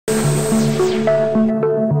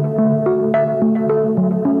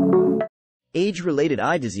Age-related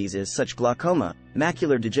eye diseases such as glaucoma,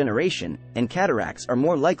 macular degeneration, and cataracts are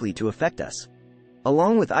more likely to affect us.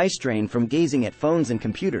 Along with eye strain from gazing at phones and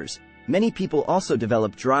computers, many people also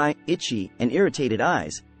develop dry, itchy, and irritated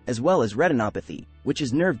eyes, as well as retinopathy, which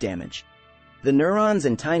is nerve damage. The neurons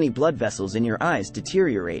and tiny blood vessels in your eyes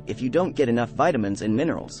deteriorate if you don't get enough vitamins and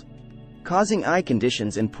minerals, causing eye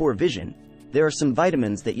conditions and poor vision. There are some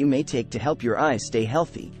vitamins that you may take to help your eyes stay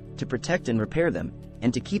healthy, to protect and repair them,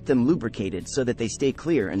 and to keep them lubricated so that they stay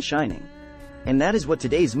clear and shining. And that is what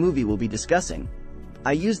today's movie will be discussing.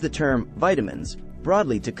 I use the term vitamins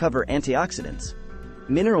broadly to cover antioxidants,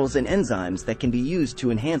 minerals and enzymes that can be used to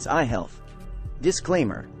enhance eye health.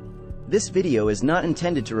 Disclaimer: this video is not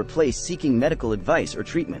intended to replace seeking medical advice or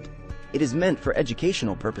treatment. It is meant for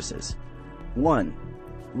educational purposes. 1.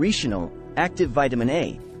 Retinol, active vitamin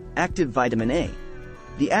A. Active vitamin A.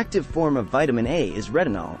 The active form of vitamin A is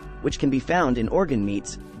retinol, which can be found in organ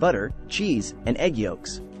meats, butter, cheese, and egg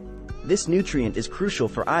yolks. This nutrient is crucial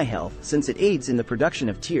for eye health since it aids in the production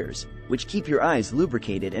of tears, which keep your eyes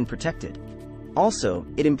lubricated and protected. Also,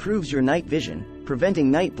 it improves your night vision,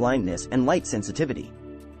 preventing night blindness and light sensitivity.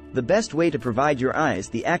 The best way to provide your eyes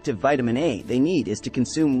the active vitamin A they need is to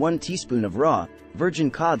consume 1 teaspoon of raw,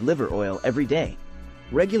 virgin cod liver oil every day.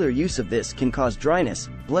 Regular use of this can cause dryness,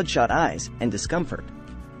 bloodshot eyes, and discomfort.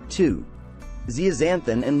 2.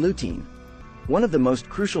 Zeaxanthin and lutein. One of the most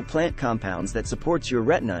crucial plant compounds that supports your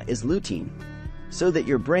retina is lutein, so that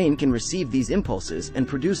your brain can receive these impulses and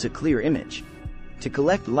produce a clear image, to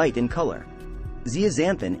collect light and color.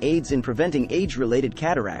 Zeaxanthin aids in preventing age-related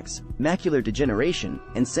cataracts, macular degeneration,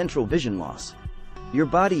 and central vision loss. Your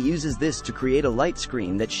body uses this to create a light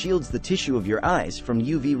screen that shields the tissue of your eyes from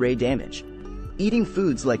UV ray damage. Eating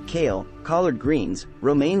foods like kale, collard greens,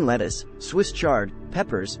 romaine lettuce, Swiss chard,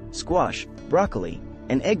 peppers, squash, broccoli,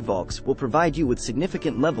 and egg yolks will provide you with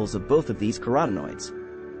significant levels of both of these carotenoids.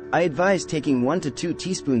 I advise taking 1 to 2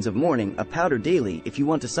 teaspoons of morning powder daily if you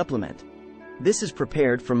want to supplement. This is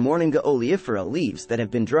prepared from Moringa oleifera leaves that have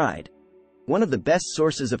been dried. One of the best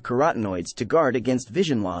sources of carotenoids to guard against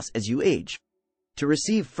vision loss as you age. To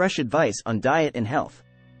receive fresh advice on diet and health.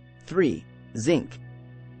 3. Zinc.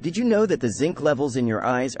 Did you know that the zinc levels in your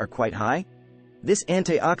eyes are quite high? This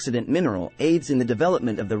antioxidant mineral aids in the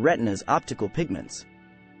development of the retina's optical pigments,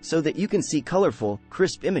 so that you can see colorful,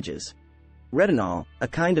 crisp images. Retinol, a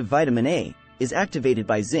kind of vitamin A, is activated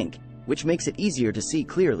by zinc, which makes it easier to see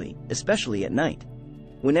clearly, especially at night.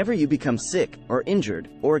 Whenever you become sick, or injured,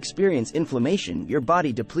 or experience inflammation, your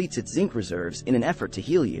body depletes its zinc reserves in an effort to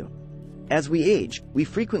heal you. As we age, we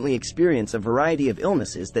frequently experience a variety of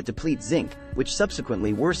illnesses that deplete zinc, which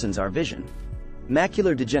subsequently worsens our vision.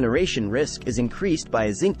 Macular degeneration risk is increased by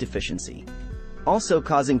a zinc deficiency, also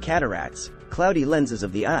causing cataracts, cloudy lenses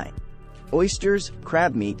of the eye. Oysters,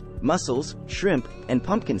 crab meat, mussels, shrimp, and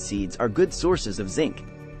pumpkin seeds are good sources of zinc.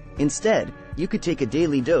 Instead, you could take a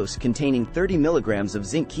daily dose containing 30 milligrams of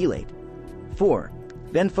zinc chelate. 4.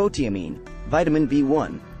 Benfotiamine, vitamin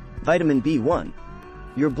B1. Vitamin B1.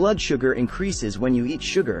 Your blood sugar increases when you eat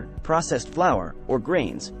sugar, processed flour, or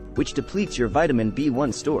grains, which depletes your vitamin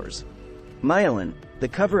B1 stores. Myelin, the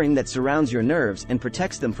covering that surrounds your nerves and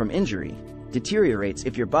protects them from injury, deteriorates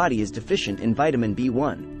if your body is deficient in vitamin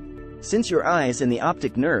B1. Since your eyes and the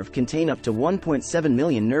optic nerve contain up to 1.7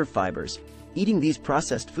 million nerve fibers, eating these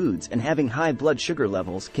processed foods and having high blood sugar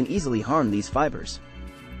levels can easily harm these fibers.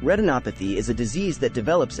 Retinopathy is a disease that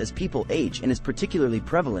develops as people age and is particularly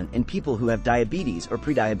prevalent in people who have diabetes or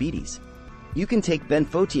prediabetes. You can take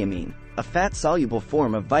benfotiamine, a fat-soluble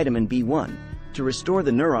form of vitamin B1, to restore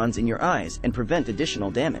the neurons in your eyes and prevent additional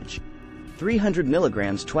damage. 300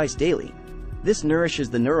 milligrams twice daily. This nourishes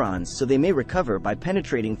the neurons so they may recover by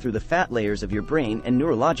penetrating through the fat layers of your brain and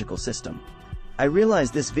neurological system. I realize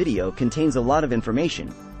this video contains a lot of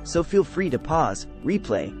information, so feel free to pause,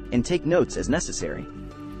 replay, and take notes as necessary.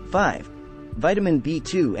 5. Vitamin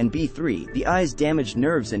B2 and B3. The eye's damaged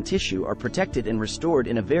nerves and tissue are protected and restored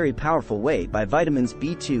in a very powerful way by vitamins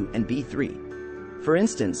B2 and B3. For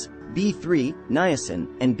instance, B3,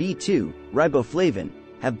 niacin, and B2, riboflavin,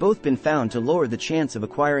 have both been found to lower the chance of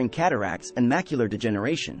acquiring cataracts and macular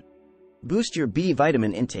degeneration. Boost your B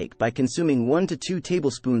vitamin intake by consuming 1 to 2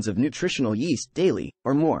 tablespoons of nutritional yeast daily,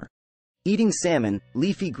 or more. Eating salmon,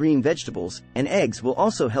 leafy green vegetables, and eggs will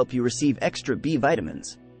also help you receive extra B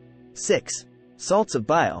vitamins. 6. Salts of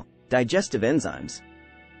bile, digestive enzymes.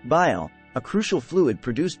 Bile, a crucial fluid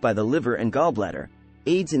produced by the liver and gallbladder,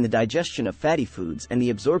 aids in the digestion of fatty foods and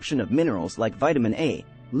the absorption of minerals like vitamin A,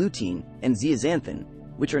 lutein, and zeaxanthin,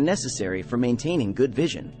 which are necessary for maintaining good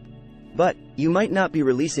vision. But you might not be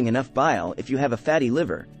releasing enough bile if you have a fatty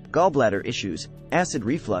liver, gallbladder issues, acid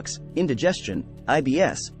reflux, indigestion,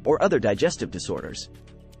 IBS, or other digestive disorders.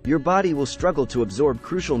 Your body will struggle to absorb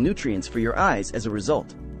crucial nutrients for your eyes as a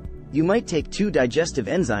result. You might take 2 digestive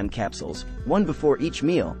enzyme capsules, one before each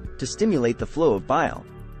meal, to stimulate the flow of bile.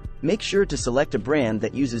 Make sure to select a brand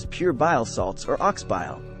that uses pure bile salts or ox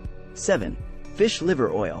bile. 7. Fish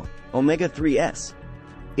liver oil, omega-3s.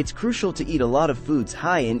 It's crucial to eat a lot of foods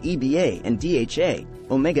high in EBA and DHA,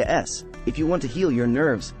 omega-S, if you want to heal your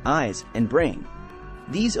nerves, eyes, and brain.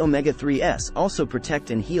 These omega-3s also protect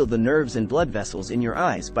and heal the nerves and blood vessels in your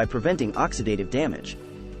eyes by preventing oxidative damage.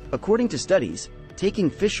 According to studies, taking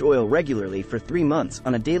fish oil regularly for 3 months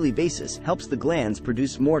on a daily basis helps the glands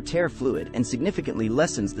produce more tear fluid and significantly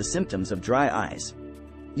lessens the symptoms of dry eyes.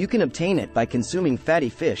 You can obtain it by consuming fatty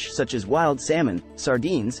fish such as wild salmon,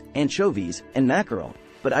 sardines, anchovies, and mackerel,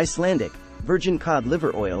 but Icelandic, virgin cod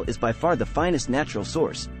liver oil is by far the finest natural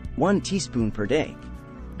source, 1 teaspoon per day.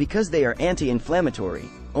 Because they are anti-inflammatory,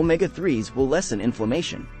 omega-3s will lessen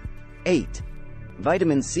inflammation. 8.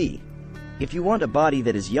 Vitamin C. If you want a body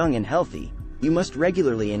that is young and healthy, you must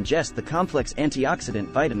regularly ingest the complex antioxidant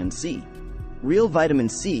vitamin C. Real vitamin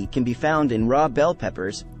C can be found in raw bell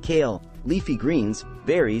peppers, kale, leafy greens,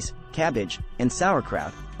 berries, cabbage, and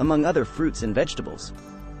sauerkraut, among other fruits and vegetables.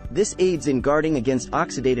 This aids in guarding against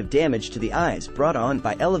oxidative damage to the eyes brought on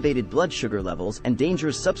by elevated blood sugar levels and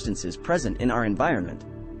dangerous substances present in our environment.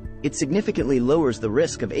 It significantly lowers the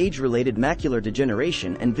risk of age-related macular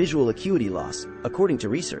degeneration and visual acuity loss, according to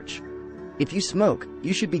research. If you smoke,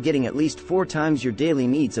 you should be getting at least 4 times your daily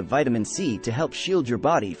needs of vitamin C to help shield your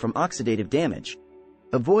body from oxidative damage.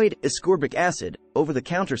 Avoid ascorbic acid,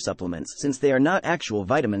 over-the-counter supplements, since they are not actual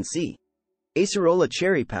vitamin C. Acerola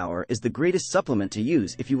cherry power is the greatest supplement to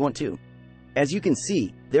use if you want to. As you can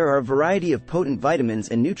see, there are a variety of potent vitamins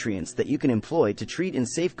and nutrients that you can employ to treat and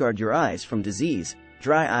safeguard your eyes from disease,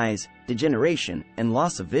 dry eyes, degeneration, and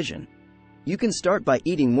loss of vision. You can start by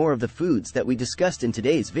eating more of the foods that we discussed in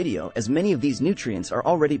today's video, as many of these nutrients are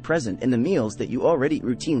already present in the meals that you already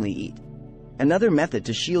routinely eat. Another method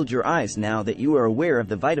to shield your eyes now that you are aware of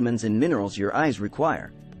the vitamins and minerals your eyes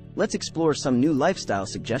require. Let's explore some new lifestyle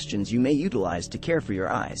suggestions you may utilize to care for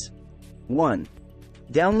your eyes. 1.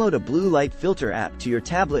 Download a blue light filter app to your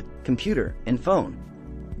tablet, computer, and phone.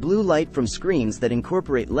 Blue light from screens that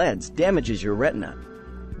incorporate LEDs damages your retina.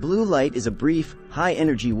 Blue light is a brief,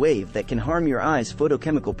 high-energy wave that can harm your eyes'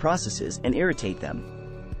 photochemical processes and irritate them.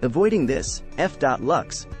 Avoiding this,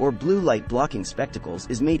 f.lux, or blue light blocking spectacles,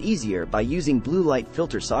 is made easier by using blue light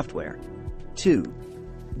filter software. 2.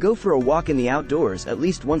 Go for a walk in the outdoors at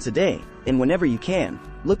least once a day, and whenever you can,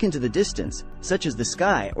 look into the distance, such as the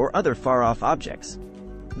sky or other far-off objects.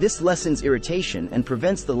 This lessens irritation and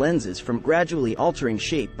prevents the lenses from gradually altering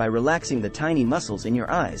shape by relaxing the tiny muscles in your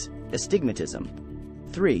eyes, astigmatism.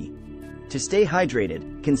 3. To stay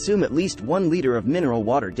hydrated, consume at least 1 liter of mineral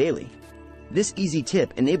water daily. This easy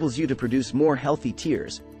tip enables you to produce more healthy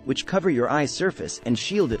tears, which cover your eye surface and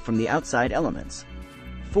shield it from the outside elements.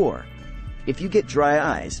 4. If you get dry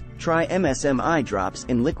eyes, try MSM eye drops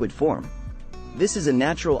in liquid form. This is a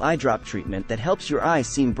natural eye drop treatment that helps your eyes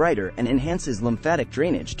seem brighter and enhances lymphatic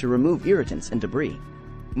drainage to remove irritants and debris.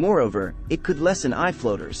 Moreover, it could lessen eye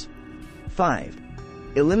floaters. 5.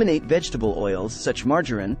 Eliminate vegetable oils such as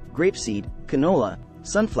margarine, grapeseed, canola,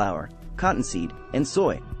 sunflower, cottonseed, and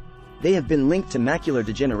soy. They have been linked to macular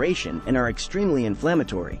degeneration and are extremely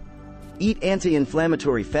inflammatory. Eat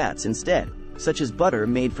anti-inflammatory fats instead, such as butter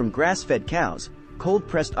made from grass-fed cows,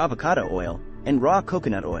 cold-pressed avocado oil, and raw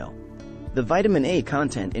coconut oil. The vitamin A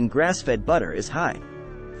content in grass-fed butter is high.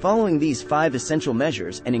 Following these 5 essential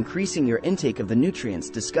measures and increasing your intake of the nutrients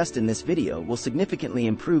discussed in this video will significantly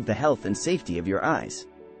improve the health and safety of your eyes.